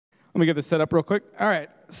Let me get this set up real quick. All right.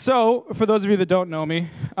 So, for those of you that don't know me,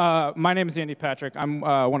 my name is Andy Patrick. I'm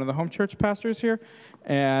one of the home church pastors here,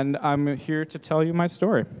 and I'm here to tell you my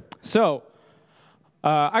story. So,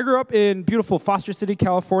 I grew up in beautiful Foster City,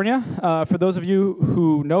 California. For those of you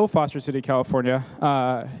who know Foster City, California,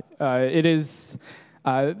 it is,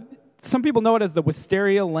 some people know it as the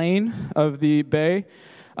Wisteria Lane of the Bay.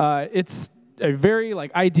 It's a very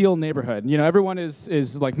ideal neighborhood. You know, everyone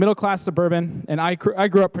is like middle class suburban, and I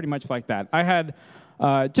grew up pretty much like that. I had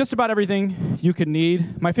just about everything you could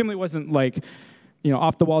need. My family wasn't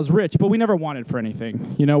off the walls rich, but we never wanted for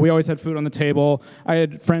anything. You know, we always had food on the table. I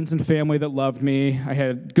had friends and family that loved me. I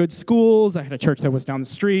had good schools. I had a church that was down the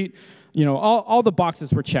street. You know, all the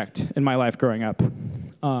boxes were checked in my life growing up.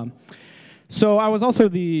 So I was also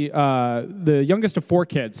the youngest of 4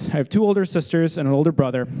 kids. I have 2 older sisters and an older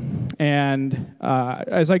brother. And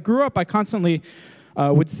as I grew up, I constantly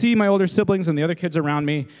would see my older siblings and the other kids around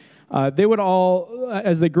me. They would all,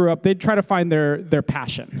 as they grew up, they'd try to find their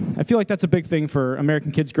passion. I feel like that's a big thing for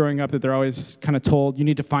American kids growing up, that they're always kind of told, you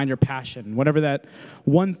need to find your passion. Whatever that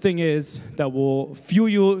one thing is that will fuel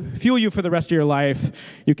you for the rest of your life,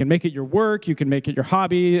 you can make it your work, you can make it your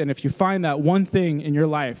hobby, and if you find that one thing in your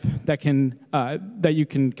life that you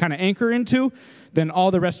can kind of anchor into, then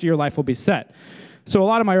all the rest of your life will be set. So a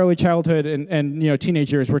lot of my early childhood and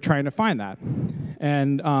teenage years were trying to find that.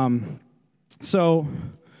 And I'm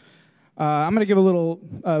going to give a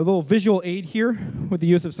little visual aid here with the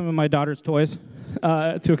use of some of my daughter's toys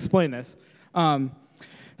to explain this. Growing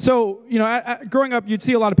up, you'd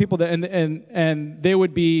see a lot of people that, and they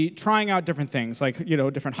would be trying out different things, like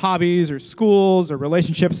different hobbies or schools or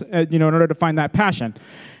relationships, in order to find that passion.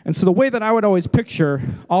 And so the way that I would always picture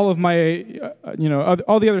all of my,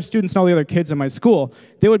 all the other students and all the other kids in my school,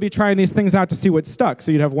 they would be trying these things out to see what stuck.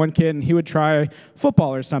 So you'd have one kid, and he would try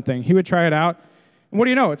football or something. He would try it out. And what do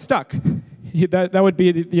you know? It stuck. That would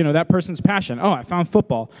be, that person's passion. Oh, I found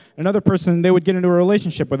football. Another person, they would get into a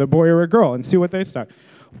relationship with a boy or a girl and see what they stuck.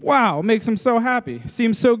 Wow, it makes them so happy.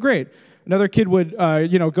 Seems so great. Another kid would,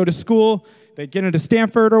 go to school. They'd get into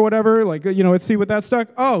Stanford or whatever, let's see what that stuck.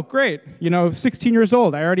 Oh, great. 16 years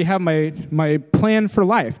old. I already have my plan for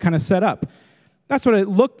life kind of set up. That's what it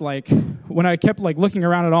looked like when I kept looking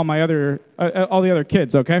around at all the other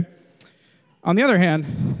kids. Okay. On the other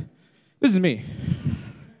hand, this is me.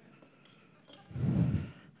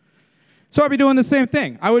 So I'd be doing the same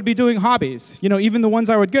thing. I would be doing hobbies, even the ones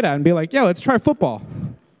I would good at, and be like, yeah, let's try football.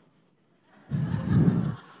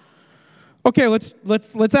 Okay,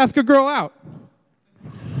 let's ask a girl out.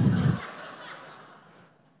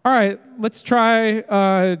 All right, let's try,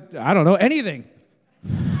 I don't know, anything.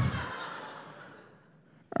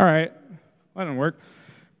 All right, that didn't work.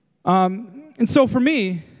 And so for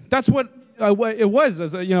me, that's what it was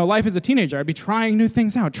as life as a teenager. I'd be trying new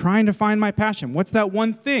things out, trying to find my passion. What's that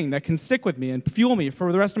one thing that can stick with me and fuel me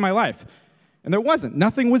for the rest of my life? And there wasn't.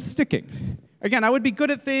 Nothing was sticking. Again, I would be good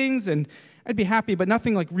at things and I'd be happy, but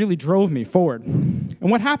nothing really drove me forward. And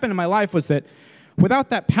what happened in my life was that without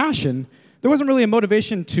that passion, there wasn't really a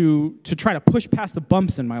motivation to try to push past the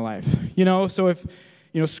bumps in my life. So if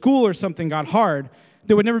school or something got hard,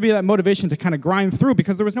 there would never be that motivation to kind of grind through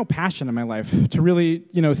because there was no passion in my life to really,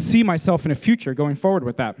 see myself in a future going forward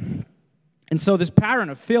with that. And so this pattern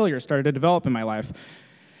of failure started to develop in my life,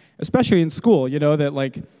 especially in school,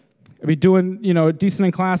 that I'd be doing, decent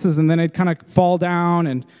in classes and then I'd kind of fall down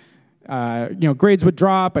and, grades would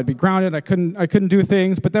drop. I'd be grounded. I couldn't do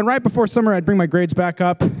things. But then right before summer, I'd bring my grades back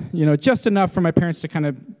up, just enough for my parents to kind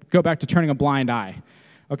of go back to turning a blind eye,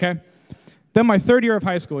 okay? Then my 3rd year of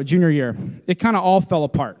high school, junior year, it kind of all fell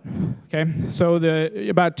apart, okay? So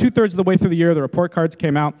about 2/3 of the way through the year, the report cards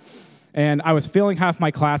came out, and I was failing half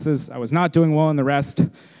my classes. I was not doing well in the rest.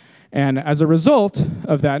 And as a result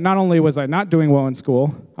of that, not only was I not doing well in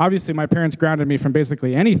school, obviously my parents grounded me from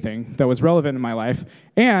basically anything that was relevant in my life,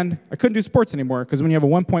 and I couldn't do sports anymore, because when you have a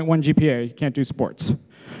 1.1 GPA, you can't do sports.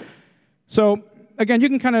 So again, you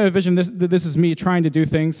can kind of envision this is me trying to do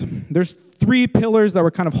things. There's 3 pillars that were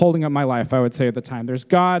kind of holding up my life, I would say, at the time. There's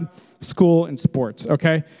God, school, and sports,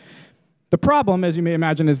 okay? The problem, as you may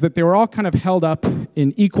imagine, is that they were all kind of held up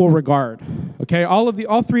in equal regard, okay? All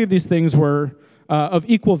 3 of these things were of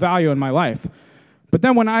equal value in my life. But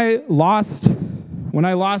then when I lost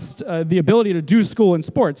the ability to do school and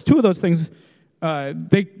sports, 2 of those things,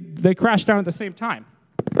 they crashed down at the same time.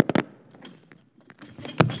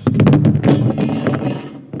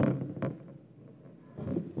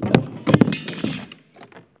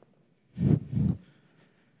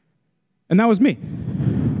 And that was me.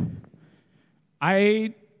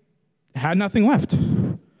 I had nothing left.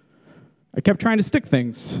 I kept trying to stick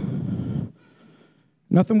things.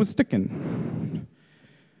 Nothing was sticking.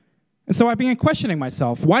 And so I began questioning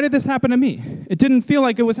myself. Why did this happen to me? It didn't feel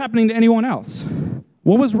like it was happening to anyone else.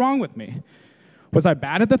 What was wrong with me? Was I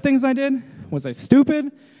bad at the things I did? Was I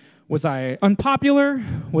stupid? Was I unpopular?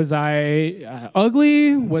 Was I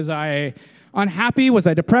ugly? Was I unhappy? Was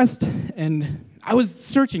I depressed? And I was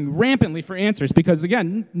searching rampantly for answers because,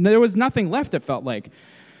 again, there was nothing left, it felt like.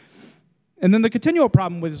 And then the continual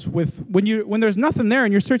problem was when there's nothing there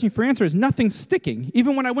and you're searching for answers, nothing's sticking.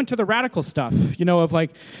 Even when I went to the radical stuff, of like,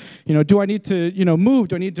 do I need to, move?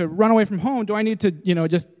 Do I need to run away from home? Do I need to,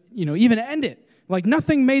 just, even end it? Like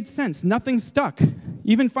nothing made sense. Nothing stuck.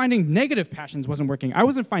 Even finding negative passions wasn't working. I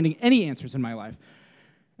wasn't finding any answers in my life.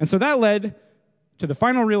 And so that led to the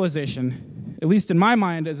final realization, at least in my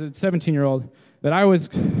mind as a 17-year-old, that I was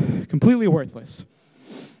completely worthless.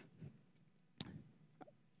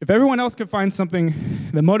 If everyone else could find something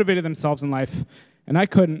that motivated themselves in life, and I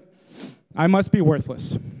couldn't, I must be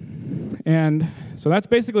worthless. And so that's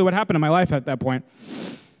basically what happened in my life at that point.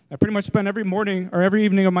 I pretty much spent every morning or every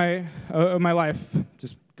evening of my life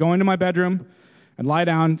just going to my bedroom and lie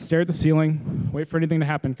down, stare at the ceiling, wait for anything to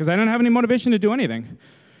happen, because I didn't have any motivation to do anything.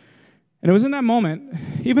 And it was in that moment,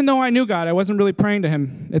 even though I knew God, I wasn't really praying to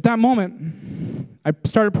him. At that moment, I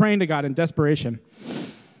started praying to God in desperation.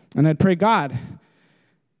 And I'd pray, God,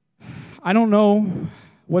 I don't know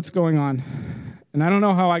what's going on, and I don't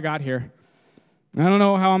know how I got here. I don't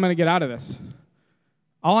know how I'm going to get out of this.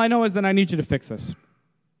 All I know is that I need you to fix this.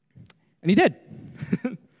 And he did.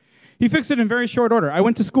 He fixed it in very short order. I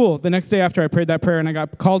went to school the next day after I prayed that prayer, and I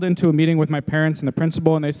got called into a meeting with my parents and the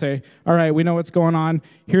principal, and they say, all right, we know what's going on.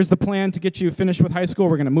 Here's the plan to get you finished with high school.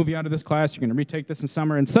 We're going to move you out of this class. You're going to retake this in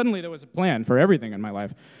summer. And suddenly there was a plan for everything in my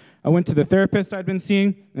life. I went to the therapist I'd been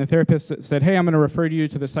seeing, and the therapist said, hey, I'm going to refer you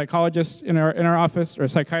to the psychologist in our office, or a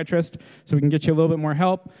psychiatrist, so we can get you a little bit more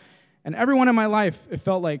help. And everyone in my life, it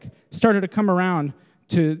felt like, started to come around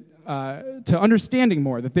to understanding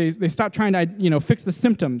more, that they stopped trying to fix the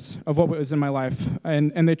symptoms of what was in my life,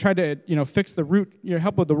 and they tried to fix the root,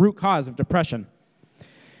 help with the root cause of depression.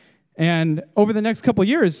 And over the next couple of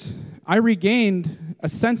years, I regained a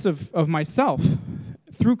sense of myself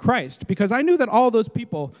through Christ, because I knew that all those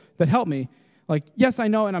people that helped me, like, yes, I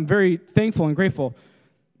know, and I'm very thankful and grateful,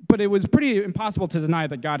 but it was pretty impossible to deny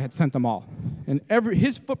that God had sent them all. And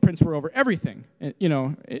his footprints were over everything,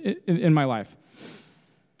 in my life.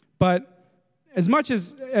 But as much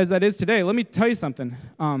as that is today, let me tell you something.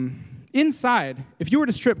 Inside, if you were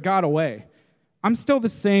to strip God away, I'm still the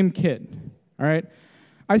same kid, all right?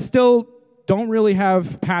 I still don't really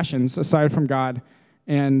have passions aside from God,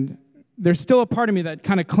 and there's still a part of me that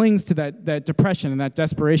kind of clings to that depression and that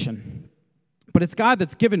desperation. But it's God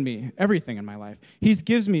that's given me everything in my life. He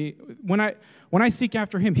gives me, when I seek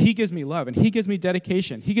after him, he gives me love, and he gives me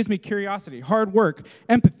dedication. He gives me curiosity, hard work,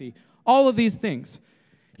 empathy, all of these things.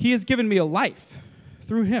 He has given me a life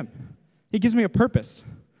through him. He gives me a purpose.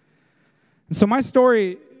 And so my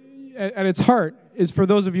story at its heart is for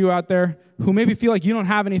those of you out there who maybe feel like you don't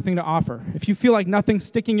have anything to offer. If you feel like nothing's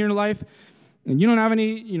sticking in your life, and you don't have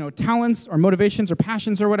any, talents or motivations or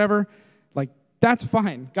passions or whatever, like, that's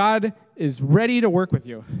fine. God is ready to work with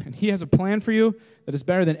you, and he has a plan for you that is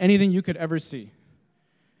better than anything you could ever see.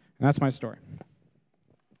 And that's my story.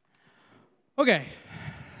 Okay,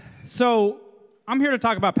 so I'm here to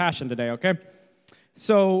talk about passion today, okay?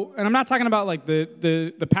 So, and I'm not talking about like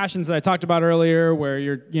the passions that I talked about earlier, where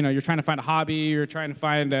you're trying to find a hobby, you're trying to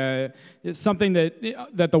find something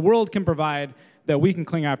that the world can provide that we can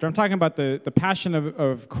cling after. I'm talking about the passion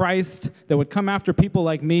of Christ that would come after people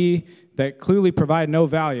like me that clearly provide no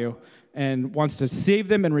value and wants to save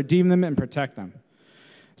them and redeem them and protect them.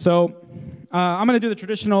 So I'm going to do the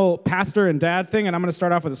traditional pastor and dad thing, and I'm going to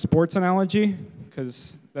start off with a sports analogy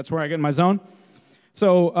because that's where I get in my zone.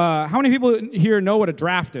 So how many people here know what a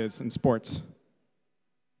draft is in sports?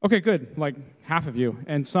 Okay, good. Like half of you,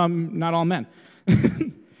 and some, not all men.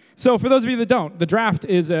 So for those of you that don't, the draft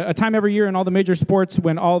is a time every year in all the major sports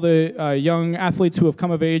when all the young athletes who have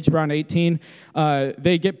come of age around 18,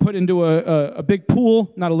 they get put into a big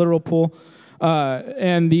pool, not a literal pool,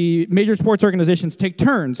 and the major sports organizations take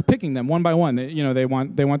turns picking them one by one. They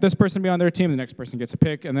want this person to be on their team, the next person gets a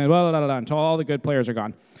pick, and then until all the good players are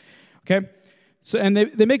gone. Okay. So, and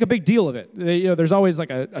they make a big deal of it. There's always like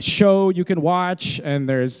a show you can watch, and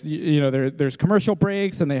there's commercial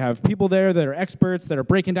breaks, and they have people there that are experts that are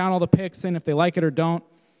breaking down all the picks and if they like it or don't.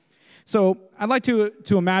 So I'd like to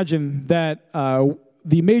imagine that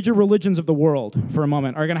the major religions of the world for a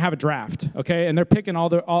moment are going to have a draft, okay? And they're picking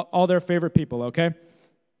all their favorite people, okay?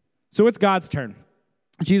 So it's God's turn.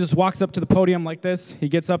 Jesus walks up to the podium like this. He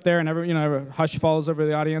gets up there, and a hush falls over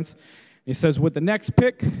the audience. He says, with the next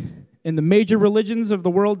pick in the major religions of the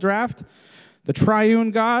world draft, the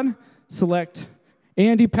triune God select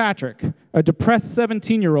Andy Patrick, a depressed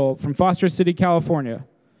 17-year-old from Foster City, California.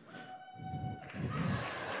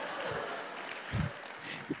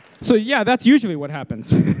 So yeah, that's usually what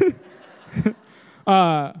happens.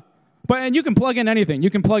 And you can plug in anything. You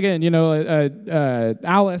can plug in,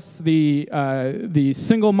 Alice, the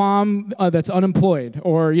single mom that's unemployed,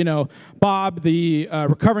 or Bob, the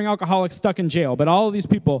recovering alcoholic stuck in jail. But all of these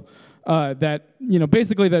people that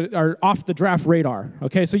basically that are off the draft radar.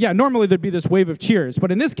 Okay, so yeah, normally there'd be this wave of cheers,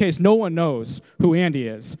 but in this case, no one knows who Andy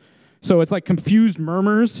is. So it's like confused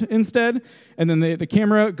murmurs instead, and then the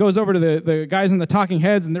camera goes over to the guys in the talking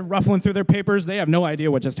heads, and they're ruffling through their papers. They have no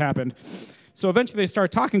idea what just happened. So eventually they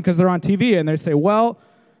start talking because they're on TV, and they say, well,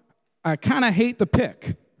 I kind of hate the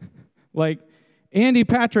pick. Like, Andy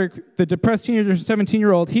Patrick, the depressed teenager,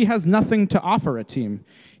 17-year-old, he has nothing to offer a team.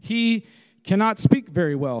 He cannot speak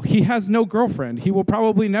very well. He has no girlfriend. He will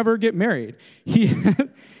probably never get married.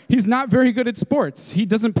 He's not very good at sports. He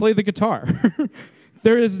doesn't play the guitar.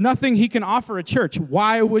 There is nothing he can offer a church.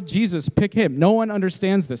 Why would Jesus pick him? No one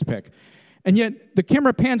understands this pick. And yet the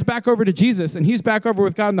camera pans back over to Jesus, and he's back over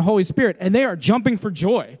with God and the Holy Spirit, and they are jumping for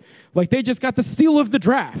joy. Like they just got the steal of the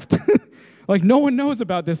draft. Like no one knows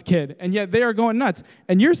about this kid, and yet they are going nuts.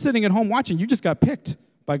 And you're sitting at home watching. You just got picked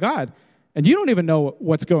by God, and you don't even know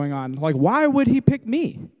what's going on. Like, why would he pick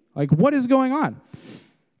me? Like, what is going on?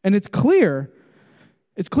 And it's clear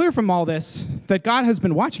from all this that God has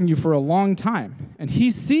been watching you for a long time, and he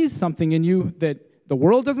sees something in you that the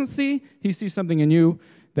world doesn't see. He sees something in you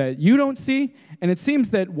that you don't see, and it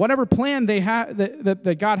seems that whatever plan they have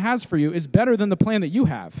that God has for you is better than the plan that you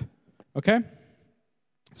have. Okay?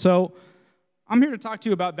 So I'm here to talk to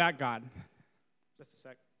you about that God. Just a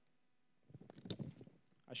sec.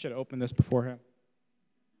 I should have opened this beforehand.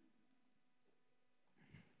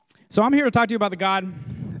 So I'm here to talk to you about the God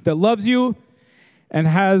that loves you and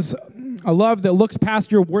has a love that looks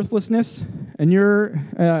past your worthlessness and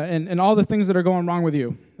and all the things that are going wrong with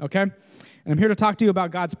you. Okay? And I'm here to talk to you about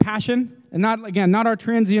God's passion, and not our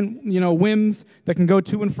transient, whims that can go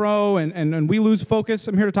to and fro, and we lose focus.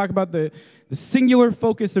 I'm here to talk about the singular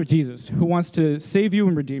focus of Jesus, who wants to save you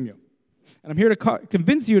and redeem you. And I'm here to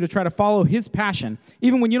convince you to try to follow his passion,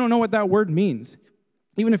 even when you don't know what that word means.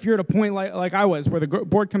 Even if you're at a point like I was, where the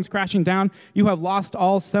board comes crashing down, you have lost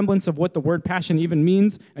all semblance of what the word passion even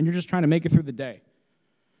means, and you're just trying to make it through the day.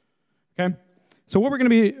 Okay? So where we're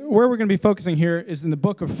going to be focusing here is in the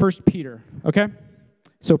book of 1 Peter, okay?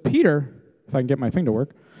 So Peter, if I can get my thing to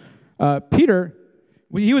work, Peter,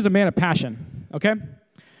 he was a man of passion, okay?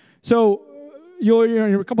 So you'll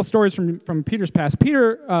hear a couple stories from Peter's past.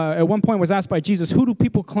 Peter, at one point, was asked by Jesus, who do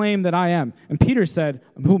people claim that I am? And Peter said,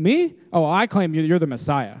 who, me? Oh, I claim you're the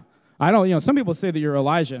Messiah. I don't, some people say that you're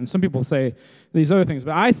Elijah, and some people say these other things,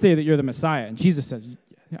 but I say that you're the Messiah. And Jesus says,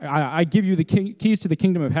 I give you the keys to the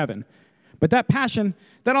kingdom of heaven. But that passion,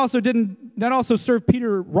 that also served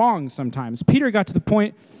Peter wrong sometimes. Peter got to the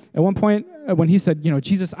point, at one point, when he said,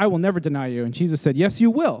 Jesus, I will never deny you. And Jesus said, yes, you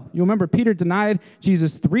will. You remember Peter denied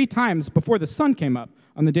Jesus 3 times before the sun came up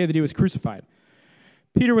on the day that he was crucified.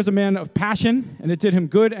 Peter was a man of passion, and it did him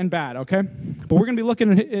good and bad, okay? But we're going to be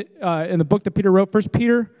looking at in the book that Peter wrote, 1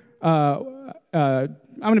 Peter. I'm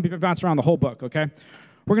going to be bouncing around the whole book, okay?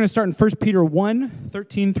 We're going to start in 1 Peter 1,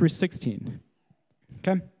 13 through 16,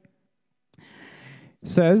 okay?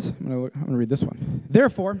 Says, I'm going to read this one.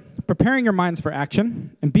 Therefore, preparing your minds for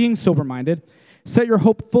action and being sober-minded, set your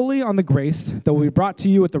hope fully on the grace that will be brought to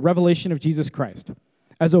you at the revelation of Jesus Christ.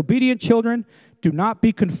 As obedient children, do not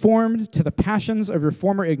be conformed to the passions of your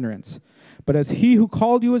former ignorance, but as he who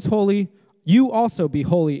called you is holy, you also be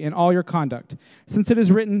holy in all your conduct, since it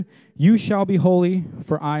is written, you shall be holy,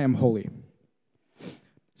 for I am holy.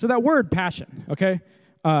 So that word, passion, okay?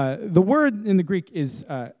 The word in the Greek is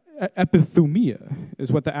epithumia,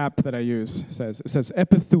 is what the app that I use says. It says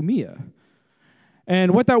epithumia.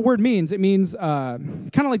 And what that word means, it means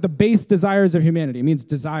kind of like the base desires of humanity. It means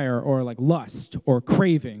desire or like lust or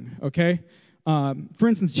craving, okay? For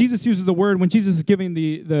instance, Jesus uses the word when Jesus is giving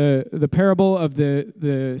the parable of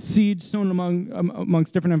the seed sown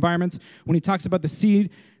amongst different environments. When he talks about the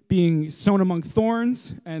seed being sown among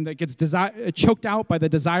thorns and that gets choked out by the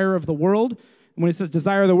desire of the world. And when he says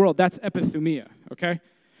desire of the world, that's epithumia, okay?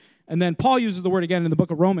 And then Paul uses the word again in the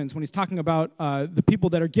book of Romans when he's talking about the people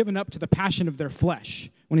that are given up to the passion of their flesh.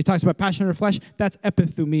 When he talks about passion of their flesh, that's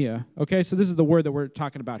epithumia, okay? So this is the word that we're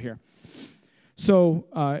talking about here. So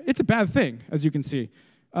it's a bad thing, as you can see,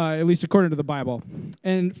 at least according to the Bible.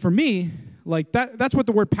 And for me, like that's what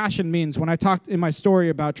the word passion means when I talked in my story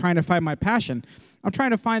about trying to find my passion. I'm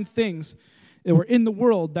trying to find things that were in the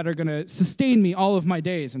world that are going to sustain me all of my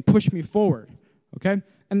days and push me forward, okay?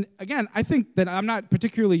 And again, I think that I'm not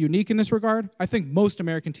particularly unique in this regard. I think most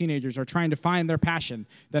American teenagers are trying to find their passion,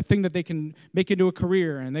 that thing that they can make into a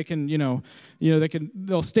career and they can,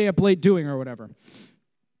 they'll stay up late doing or whatever.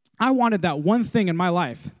 I wanted that one thing in my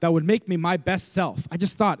life that would make me my best self. I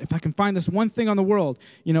just thought, if I can find this one thing on the world,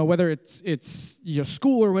 whether it's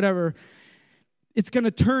school or whatever, it's going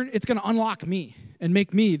to unlock me and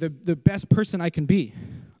make me the best person I can be.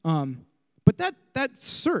 But that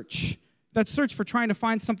search for trying to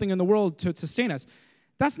find something in the world to sustain us,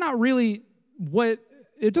 that's not really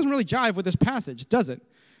it doesn't really jive with this passage, does it?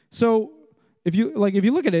 So if you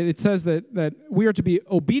look at it, it says that we are to be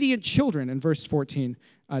obedient children in verse 14,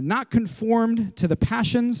 not conformed to the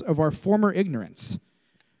passions of our former ignorance.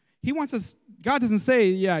 He wants us, God doesn't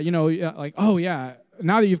say, oh yeah,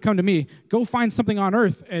 now that you've come to me, go find something on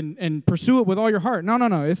earth and pursue it with all your heart. No.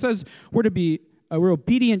 It says we're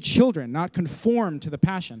obedient children, not conformed to the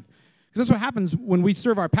passion. Because that's what happens when we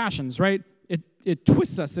serve our passions, right? It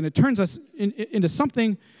twists us and it turns us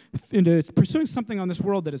into pursuing something on this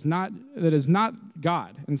world that is not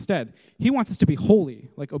God. Instead, He wants us to be holy,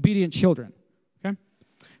 like obedient children. Okay,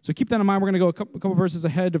 so keep that in mind. We're going to go a couple verses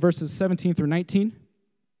ahead to verses 17 through 19.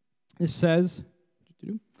 This says,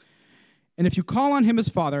 "And if you call on Him as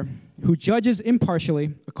Father, who judges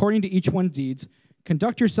impartially according to each one's deeds,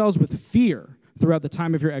 conduct yourselves with fear throughout the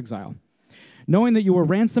time of your exile, knowing that you were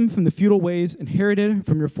ransomed from the futile ways inherited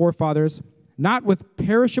from your forefathers, not with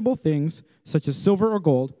perishable things such as silver or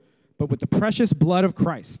gold, but with the precious blood of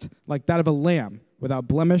Christ, like that of a lamb without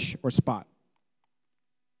blemish or spot."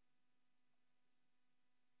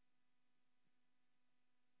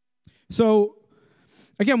 So,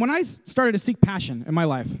 again, when I started to seek passion in my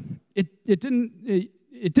life, it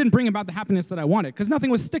didn't bring about the happiness that I wanted, because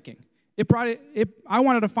nothing was sticking. I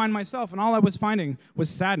wanted to find myself, and all I was finding was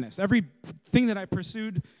sadness. Everything that I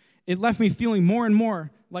pursued, it left me feeling more and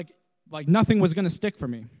more like nothing was going to stick for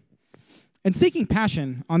me. And seeking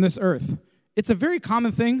passion on this earth, it's a very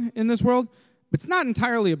common thing in this world, but it's not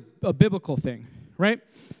entirely a biblical thing, right?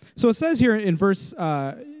 So it says here in verse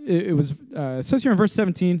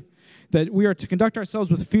 17 that we are to conduct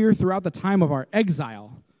ourselves with fear throughout the time of our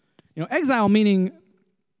exile. Exile meaning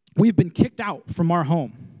we've been kicked out from our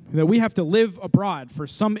home, that we have to live abroad for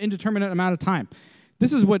some indeterminate amount of time.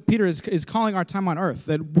 This is what Peter is calling our time on earth,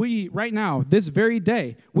 that we, right now, this very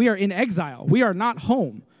day, we are in exile. We are not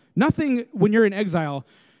home. Nothing when you're in exile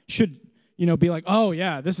should, be like, oh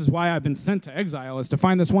yeah, this is why I've been sent to exile, is to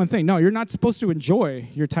find this one thing. No, you're not supposed to enjoy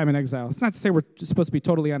your time in exile. It's not to say we're supposed to be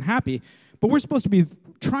totally unhappy, but we're supposed to be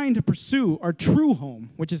trying to pursue our true home,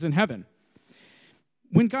 which is in heaven.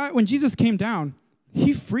 When Jesus came down,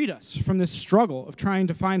 He freed us from this struggle of trying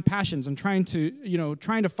to find passions and trying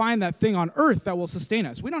to find that thing on earth that will sustain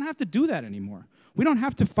us. We don't have to do that anymore. We don't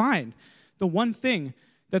have to find the one thing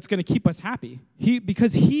that's going to keep us happy.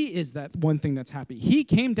 Because He is that one thing that's happy. He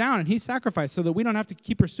came down and He sacrificed so that we don't have to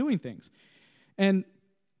keep pursuing things. And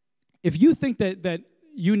if you think that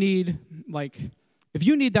you need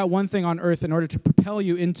that one thing on earth in order to propel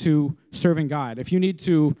you into serving God, if you need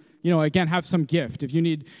to again, have some gift, if you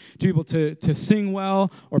need to be able to sing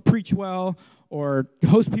well or preach well or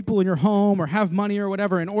host people in your home or have money or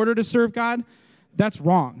whatever in order to serve God, that's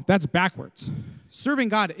wrong. That's backwards. Serving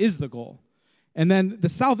God is the goal. And then the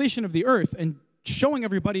salvation of the earth and showing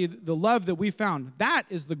everybody the love that we found, that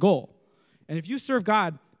is the goal. And if you serve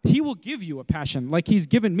God, He will give you a passion like He's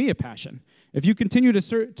given me a passion. If you continue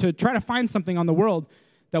to try to find something on the world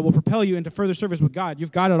that will propel you into further service with God,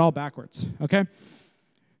 you've got it all backwards, okay?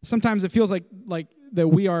 Sometimes it feels like that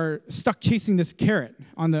we are stuck chasing this carrot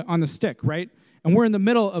on the stick, right? And we're in the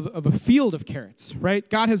middle of a field of carrots, right?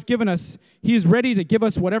 God has given us, He is ready to give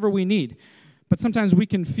us whatever we need. But sometimes we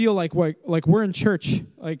can feel like we're in church,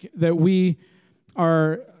 like that we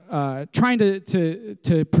are trying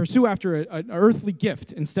to pursue after an earthly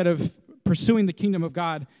gift instead of pursuing the kingdom of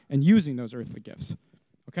God and using those earthly gifts,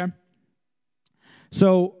 okay?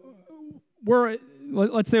 So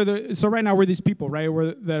let's say so right now we're these people, right,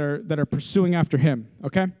 that are pursuing after Him,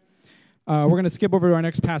 okay? We're going to skip over to our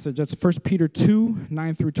next passage. That's 1 Peter 2,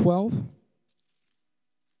 9 through 12.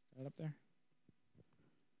 Right up there.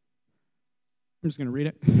 I'm just going to read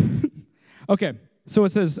it. Okay, so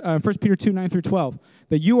it says, 1 Peter 2, 9 through 12,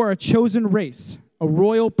 that you are a chosen race, a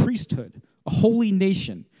royal priesthood, a holy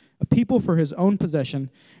nation, a people for His own possession,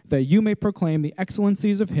 that you may proclaim the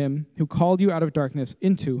excellencies of Him who called you out of darkness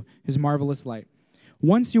into His marvelous light.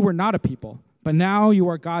 Once you were not a people, but now you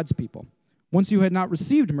are God's people. Once you had not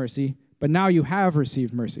received mercy, but now you have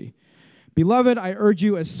received mercy. Beloved, I urge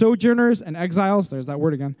you as sojourners and exiles, there's that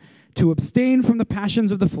word again, to abstain from the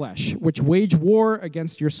passions of the flesh, which wage war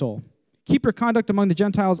against your soul. Keep your conduct among the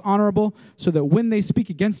Gentiles honorable, so that when they speak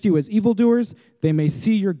against you as evildoers, they may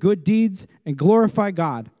see your good deeds and glorify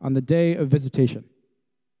God on the day of visitation.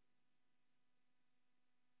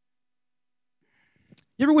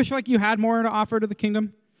 You ever wish like you had more to offer to the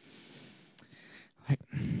kingdom?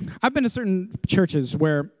 I've been to certain churches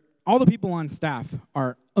where all the people on staff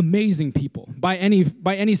are amazing people by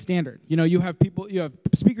any standard. You know, you have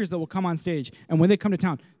speakers that will come on stage, and when they come to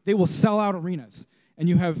town, they will sell out arenas. And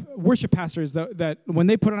you have worship pastors that when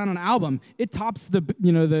they put it on an album, it tops the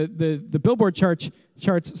Billboard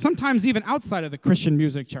charts, sometimes even outside of the Christian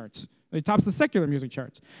music charts. It tops the secular music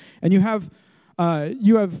charts. And you have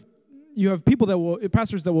people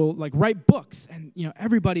pastors that will like write books, and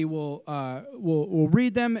everybody will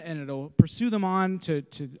read them, and it'll pursue them on to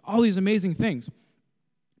all these amazing things.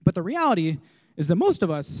 But the reality is that most of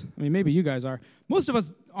us, I mean, maybe you guys are, most of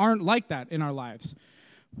us aren't like that in our lives.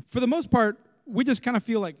 For the most part, we just kind of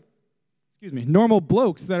feel like, normal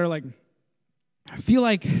blokes that are like, feel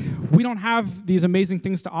like we don't have these amazing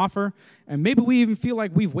things to offer, and maybe we even feel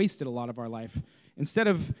like we've wasted a lot of our life. Instead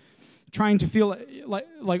of trying to feel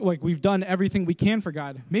like we've done everything we can for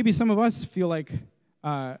God, maybe some of us feel like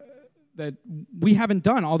that we haven't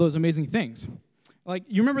done all those amazing things. Like,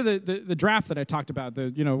 you remember the draft that I talked about,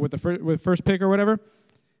 with first pick or whatever?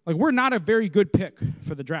 Like, we're not a very good pick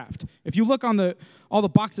for the draft. If you look on all the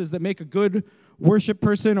boxes that make a good worship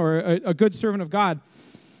person or a good servant of God,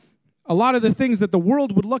 a lot of the things that the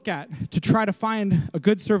world would look at to try to find a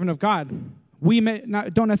good servant of God, we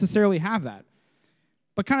don't necessarily have that.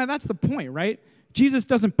 But kind of that's the point, right? Jesus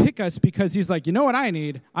doesn't pick us because he's like, you know what I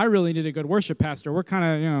need? I really need a good worship pastor. We're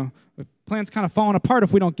kind of, the plan's kind of falling apart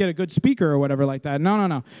if we don't get a good speaker or whatever like that.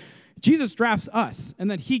 No. Jesus drafts us, and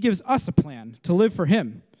then he gives us a plan to live for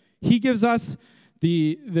him. He gives us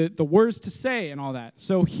the words to say and all that.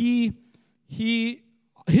 So his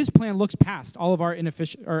plan looks past all of our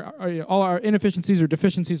all our inefficiencies or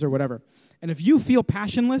deficiencies or whatever. And if you feel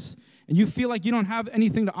passionless and you feel like you don't have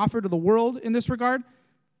anything to offer to the world in this regard,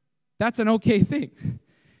 that's an okay thing.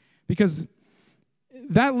 Because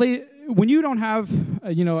when you don't have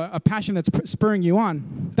a passion that's spurring you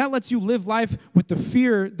on, that lets you live life with the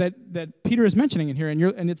fear that Peter is mentioning in here,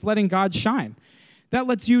 and it's letting God shine. That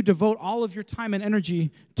lets you devote all of your time and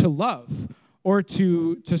energy to love, or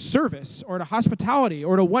to service, or to hospitality,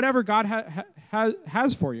 or to whatever God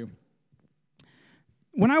has for you.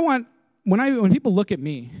 When people look at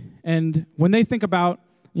me, and when they think about,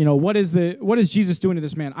 what is Jesus doing to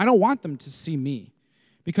this man, I don't want them to see me,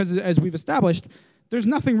 because as we've established, there's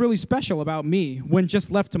nothing really special about me when just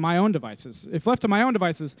left to my own devices. If left to my own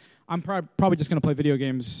devices, I'm probably just going to play video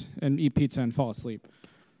games and eat pizza and fall asleep.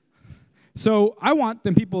 So I want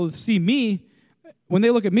people to see me. When they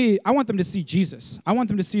look at me, I want them to see Jesus. I want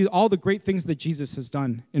them to see all the great things that Jesus has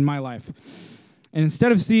done in my life. And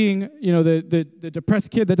instead of seeing, the depressed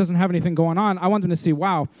kid that doesn't have anything going on, I want them to see,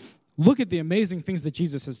 wow, look at the amazing things that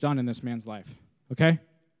Jesus has done in this man's life. Okay?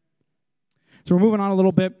 So we're moving on a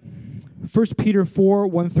little bit. 1 Peter 4,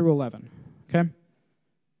 1 through 11. Okay?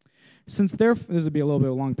 This would be a little bit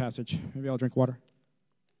of a long passage. Maybe I'll drink water.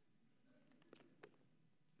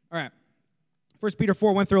 All right. 1 Peter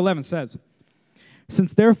 4, 1 through 11 says,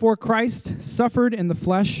 since therefore Christ suffered in the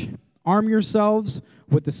flesh, arm yourselves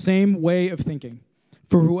with the same way of thinking.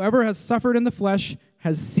 For whoever has suffered in the flesh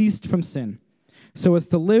has ceased from sin, so as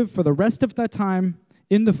to live for the rest of that time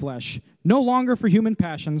in the flesh, no longer for human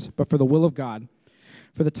passions, but for the will of God.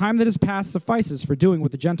 For the time that is past suffices for doing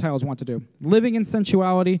what the Gentiles want to do, living in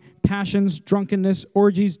sensuality, passions, drunkenness,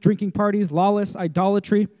 orgies, drinking parties, lawless,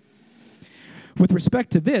 idolatry. With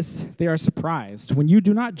respect to this, they are surprised when you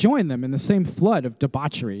do not join them in the same flood of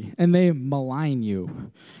debauchery, and they malign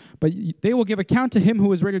you. But they will give account to him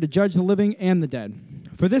who is ready to judge the living and the dead.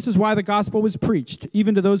 For this is why the gospel was preached,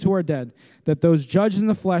 even to those who are dead, that those judged in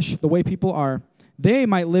the flesh the way people are, they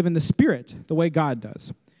might live in the spirit the way God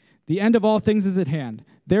does. The end of all things is at hand.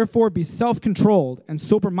 Therefore be self-controlled and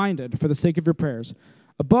sober-minded for the sake of your prayers.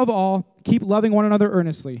 Above all, keep loving one another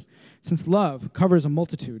earnestly, since love covers a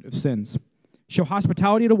multitude of sins. Show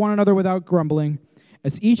hospitality to one another without grumbling.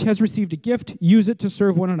 As each has received a gift, use it to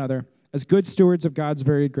serve one another as good stewards of God's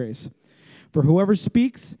varied grace. For whoever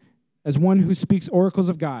speaks, as one who speaks oracles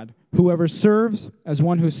of God. Whoever serves, as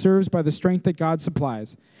one who serves by the strength that God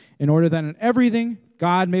supplies, in order that in everything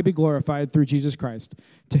God may be glorified through Jesus Christ.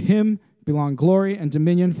 To him belong glory and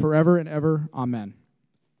dominion forever and ever. Amen.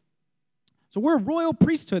 So we're a royal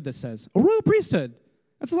priesthood, this says. A royal priesthood.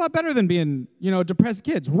 That's a lot better than being, depressed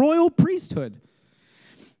kids. Royal priesthood.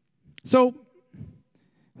 So,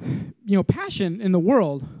 passion in the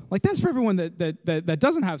world, like that's for everyone that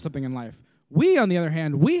doesn't have something in life. We, on the other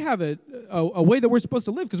hand, we have a way that we're supposed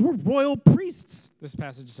to live because we're royal priests, this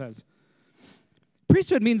passage says.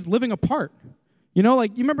 Priesthood means living apart. You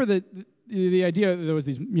remember the idea that there was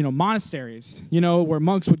these, monasteries, where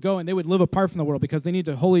monks would go and they would live apart from the world because they need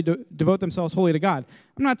to wholly devote themselves wholly to God.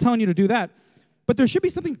 I'm not telling you to do that, but there should be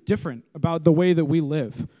something different about the way that we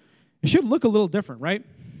live. It should look a little different, right?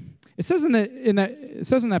 It says in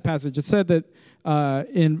that passage, it said that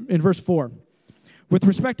in verse 4, with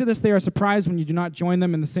respect to this, they are surprised when you do not join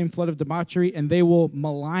them in the same flood of debauchery, and they will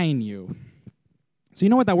malign you. So you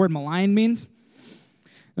know what that word malign means?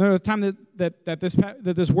 The time that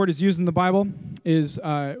this word is used in the Bible is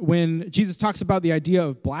when Jesus talks about the idea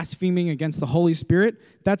of blaspheming against the Holy Spirit.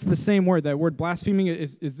 That's the same word. That word blaspheming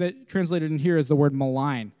is that translated in here as the word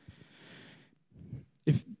malign.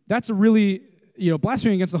 If that's a really,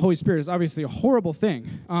 blaspheming against the Holy Spirit is obviously a horrible thing.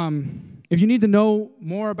 If you need to know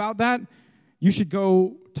more about that, you should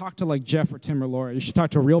go talk to like Jeff or Tim or Laura. You should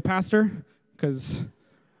talk to a real pastor, because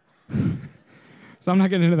so I'm not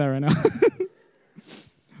getting into that right now.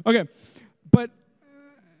 Okay, but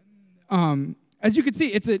as you can see,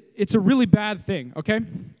 it's a really bad thing, okay?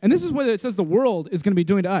 And this is what it says the world is going to be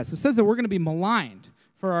doing to us. It says that we're going to be maligned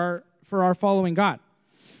for our following God.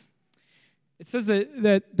 It says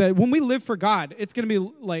that when we live for God, it's going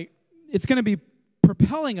to be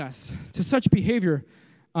propelling us to such behavior.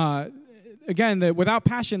 Again, that without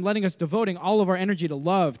passion, letting us devoting all of our energy to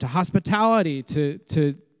love, to hospitality,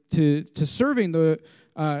 to serving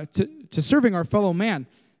to serving our fellow man.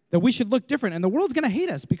 That we should look different, and the world's going to hate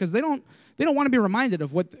us because they don't want to be reminded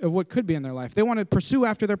of what could be in their life. They want to pursue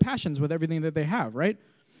after their passions with everything that they have, right?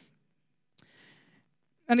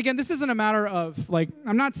 And again, this isn't a matter of,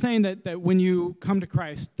 I'm not saying that when you come to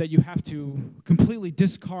Christ that you have to completely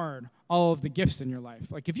discard all of the gifts in your life.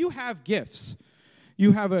 Like, if you have gifts,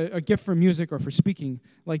 you have a gift for music or for speaking,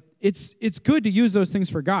 it's good to use those things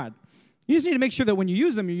for God. You just need to make sure that when you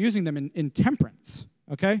use them, you're using them in temperance,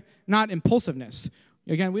 okay? Not impulsiveness.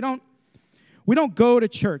 Again, we don't go to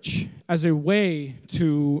church as a way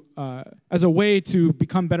to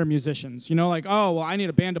become better musicians. I need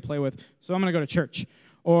a band to play with, so I'm going to go to church.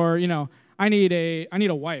 Or, I need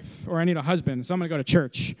a wife, or I need a husband, so I'm going to go to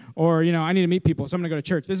church. Or, I need to meet people, so I'm going to go to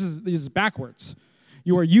church. This is backwards.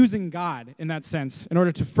 You are using God in that sense in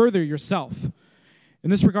order to further yourself. In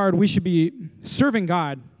this regard, we should be serving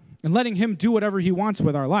God and letting him do whatever he wants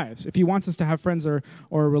with our lives. If he wants us to have friends or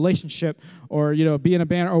a relationship or, be in a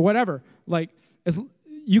band or whatever,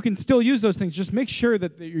 you can still use those things. Just make sure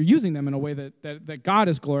that you're using them in a way that God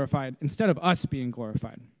is glorified instead of us being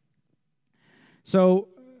glorified. So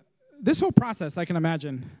this whole process, I can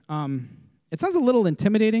imagine, it sounds a little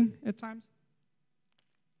intimidating at times.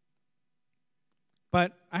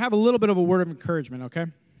 But I have a little bit of a word of encouragement, okay?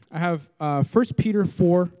 I have 1 Peter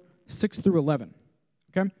 4, 6 through 11,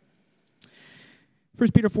 okay?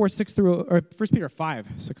 1 Peter 5, 6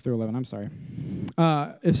 through 11, I'm sorry.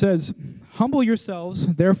 It says, humble yourselves,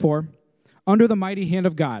 therefore, under the mighty hand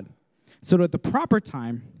of God, so that at the proper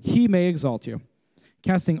time he may exalt you,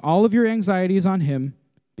 casting all of your anxieties on him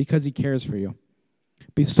because he cares for you.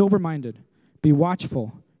 Be sober-minded, be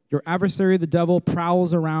watchful. Your adversary, the devil,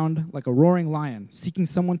 prowls around like a roaring lion, seeking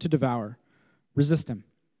someone to devour. Resist him.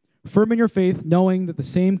 Firm in your faith, knowing that the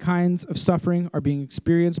same kinds of suffering are being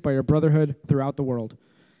experienced by your brotherhood throughout the world.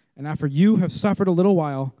 And after you have suffered a little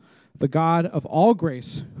while, the God of all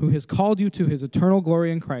grace, who has called you to his eternal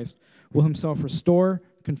glory in Christ, will himself restore,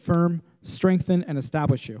 confirm, strengthen, and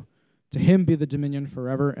establish you. To him be the dominion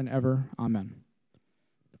forever and ever. Amen.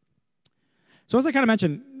 So as I kind of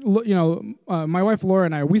mentioned, my wife Laura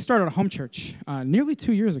and I, we started a home church nearly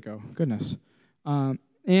 2 years ago. Goodness.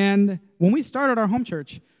 And when we started our home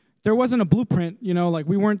church, there wasn't a blueprint,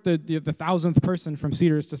 we weren't the 1,000th person from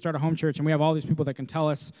Cedars to start a home church, and we have all these people that can tell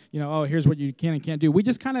us, here's what you can and can't do. We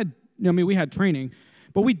just kind of, we had training,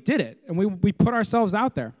 but we did it, and we put ourselves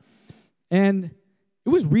out there. And it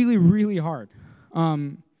was really, really hard.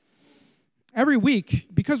 Every week,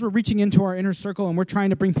 because we're reaching into our inner circle and we're trying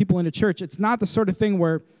to bring people into church, it's not the sort of thing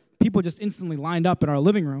where people just instantly lined up in our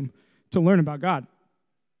living room to learn about God.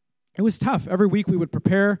 It was tough. Every week we would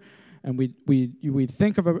prepare, and we'd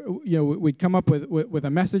think of we'd come up with a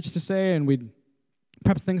message to say, and we'd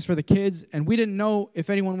prep things for the kids, and we didn't know if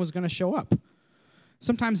anyone was going to show up.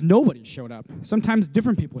 Sometimes nobody showed up. Sometimes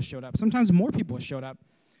different people showed up. Sometimes more people showed up.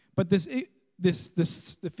 But the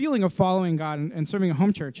feeling of following God and serving a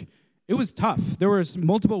home church, it was tough. There was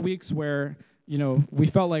multiple weeks where, we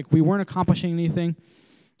felt like we weren't accomplishing anything,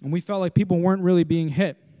 and we felt like people weren't really being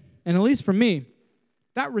hit. And at least for me,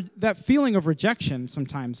 that feeling of rejection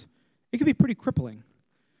sometimes, it can be pretty crippling.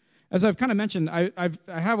 As I've kind of mentioned, I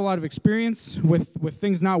have a lot of experience with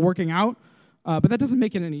things not working out, but that doesn't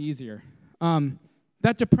make it any easier.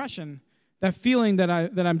 That depression, that feeling that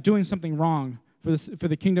I'm doing something wrong for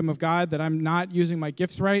the kingdom of God, that I'm not using my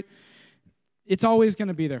gifts right, it's always going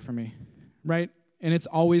to be there for me, right? And it's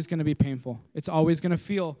always going to be painful. It's always going to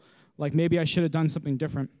feel like maybe I should have done something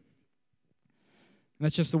different. And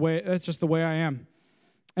that's just the way I am.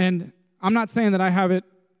 And I'm not saying that I have it,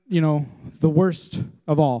 the worst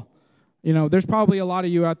of all. There's probably a lot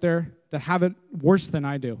of you out there that have it worse than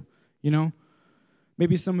I do,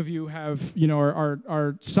 Maybe some of you have,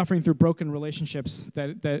 are suffering through broken relationships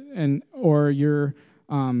or your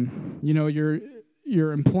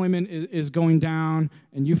employment is going down,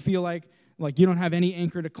 and you feel like you don't have any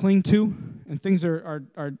anchor to cling to, and things are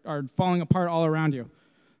falling apart all around you.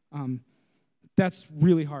 That's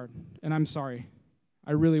really hard, and I'm sorry.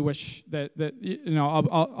 I really wish that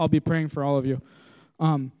I'll be praying for all of you.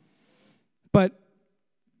 But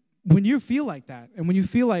when you feel like that, and when you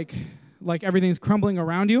feel like everything's crumbling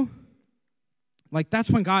around you, that's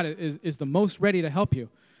when God is the most ready to help you.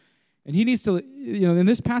 And he needs to, in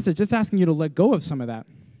this passage, just asking you to let go of some of that.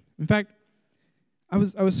 In fact, I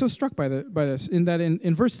was so struck by this, in that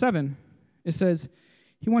in verse 7, it says,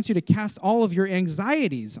 he wants you to cast all of your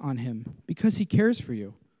anxieties on him because he cares for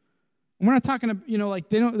you. And we're not talking,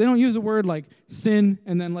 they don't use the word like sin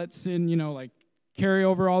and then let sin, carry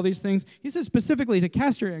over all these things. He says specifically to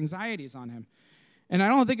cast your anxieties on him. And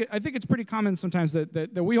I think it's pretty common sometimes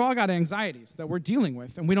that we all got anxieties that we're dealing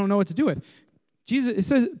with and we don't know what to do with.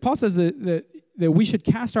 Paul says that we should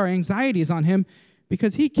cast our anxieties on him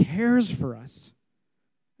because he cares for us.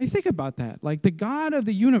 I think about that. Like the God of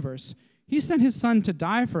the universe, he sent his son to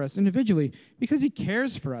die for us individually because he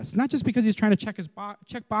cares for us, not just because he's trying to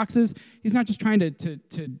check boxes. He's not just trying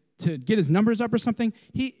to get his numbers up or something.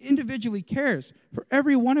 He individually cares for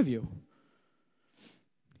every one of you.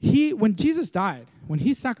 When Jesus died, when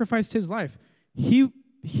he sacrificed his life,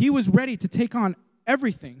 he was ready to take on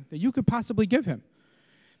everything that you could possibly give him.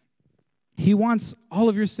 He wants all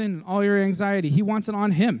of your sin, all your anxiety. He wants it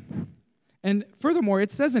on him. And furthermore,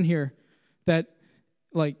 it says in here that,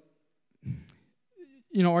 our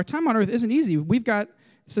time on earth isn't easy. It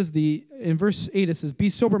says in verse 8, it says, be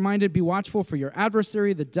sober-minded, be watchful, for your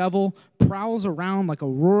adversary, the devil, prowls around like a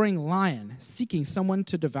roaring lion, seeking someone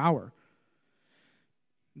to devour.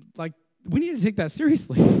 We need to take that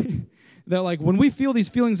seriously. That when we feel these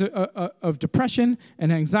feelings of depression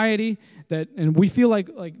and anxiety, and we feel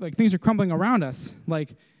like things are crumbling around us,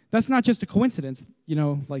 that's not just a coincidence.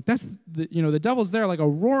 That's the devil's there like a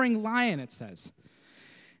roaring lion, it says.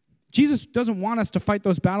 Jesus doesn't want us to fight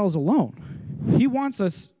those battles alone. He wants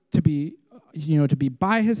us to be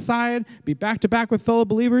by his side, be back to back with fellow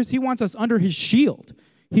believers. He wants us under his shield.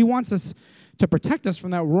 He wants us to protect us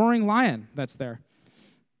from that roaring lion that's there.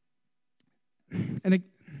 And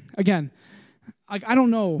again, I don't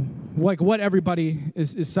know what everybody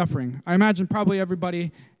is suffering. I imagine probably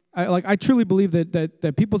everybody. I truly believe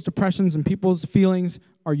that people's depressions and people's feelings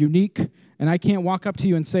are unique, and I can't walk up to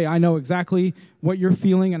you and say I know exactly what you're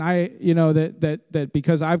feeling, and that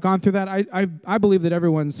because I've gone through that, I believe that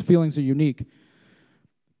everyone's feelings are unique.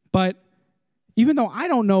 But even though I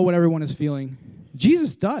don't know what everyone is feeling,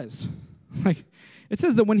 Jesus does. It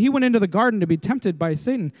says that when he went into the garden to be tempted by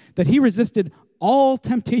Satan, that he resisted all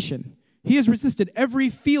temptation. He has resisted every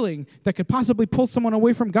feeling that could possibly pull someone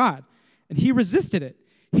away from God, and he resisted it.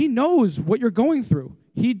 He knows what you're going through.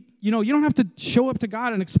 You don't have to show up to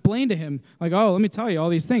God and explain to him, oh, let me tell you all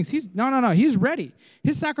these things. No. He's ready.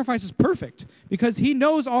 His sacrifice is perfect because he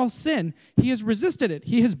knows all sin. He has resisted it.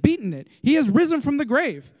 He has beaten it. He has risen from the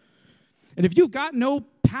grave. And if you've got no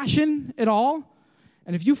passion at all,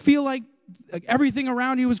 and if you feel like everything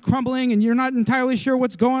around you is crumbling and you're not entirely sure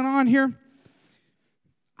what's going on here,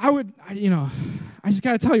 I just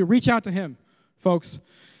got to tell you, reach out to him, folks,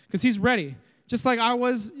 because he's ready. Just like I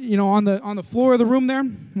was, on the floor of the room there,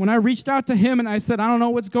 when I reached out to him and I said, I don't know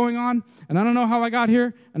what's going on, and I don't know how I got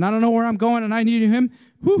here, and I don't know where I'm going, and I need him,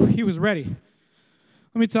 he was ready.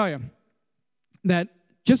 Let me tell you that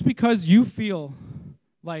just because you feel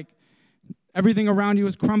like everything around you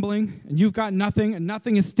is crumbling and you've got nothing and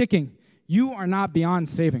nothing is sticking, you are not beyond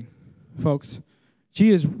saving, folks.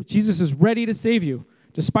 Jesus is ready to save you,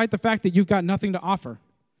 despite the fact that you've got nothing to offer.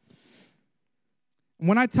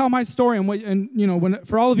 When I tell my story,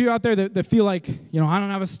 for all of you out there that feel like, I don't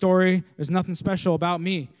have a story, there's nothing special about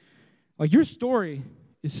me, your story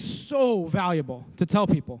is so valuable to tell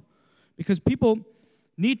people, because people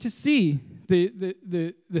need to see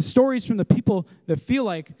the stories from the people that feel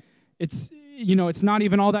like it's it's not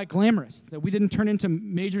even all that glamorous, that we didn't turn into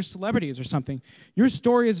major celebrities or something. Your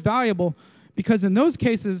story is valuable because in those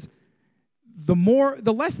cases, the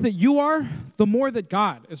less that you are, the more that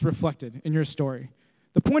God is reflected in your story.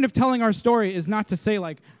 The point of telling our story is not to say,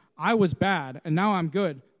 like, I was bad and now I'm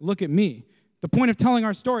good, look at me. The point of telling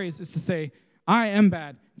our stories is to say, I am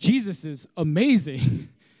bad, Jesus is amazing.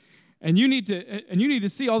 And you need to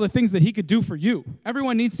see all the things that he could do for you.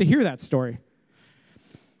 Everyone needs to hear that story.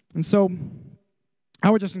 And so I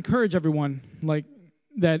would just encourage everyone like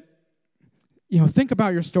that, think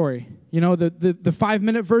about your story. The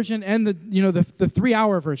 5-minute version and the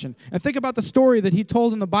 3-hour version. And think about the story that he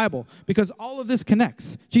told in the Bible, because all of this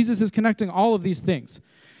connects. Jesus is connecting all of these things.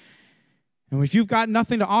 And if you've got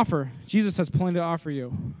nothing to offer, Jesus has plenty to offer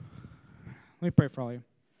you. Let me pray for all of you.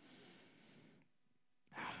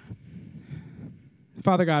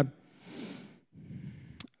 Father God,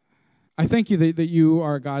 I thank you that you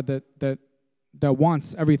are a God that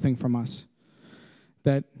wants everything from us.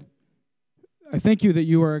 That I thank you that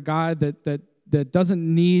you are a God that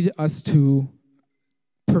doesn't need us to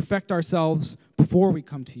perfect ourselves before we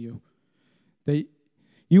come to you. That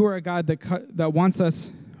you are a God that wants us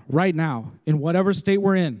right now, in whatever state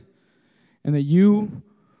we're in, and that you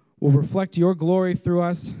will reflect your glory through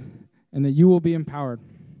us, and that you will be empowered.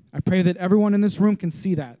 I pray that everyone in this room can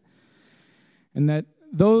see that, and that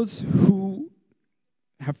those who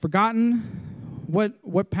have forgotten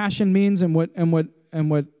what passion means and what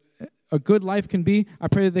a good life can be, I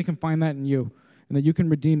pray that they can find that in you, and that you can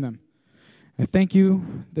redeem them. I thank you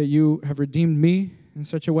that you have redeemed me in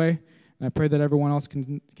such a way, and I pray that everyone else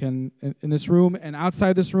can in this room and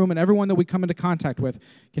outside this room, and everyone that we come into contact with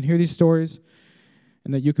can hear these stories,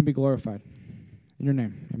 and that you can be glorified. In your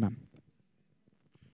name, amen.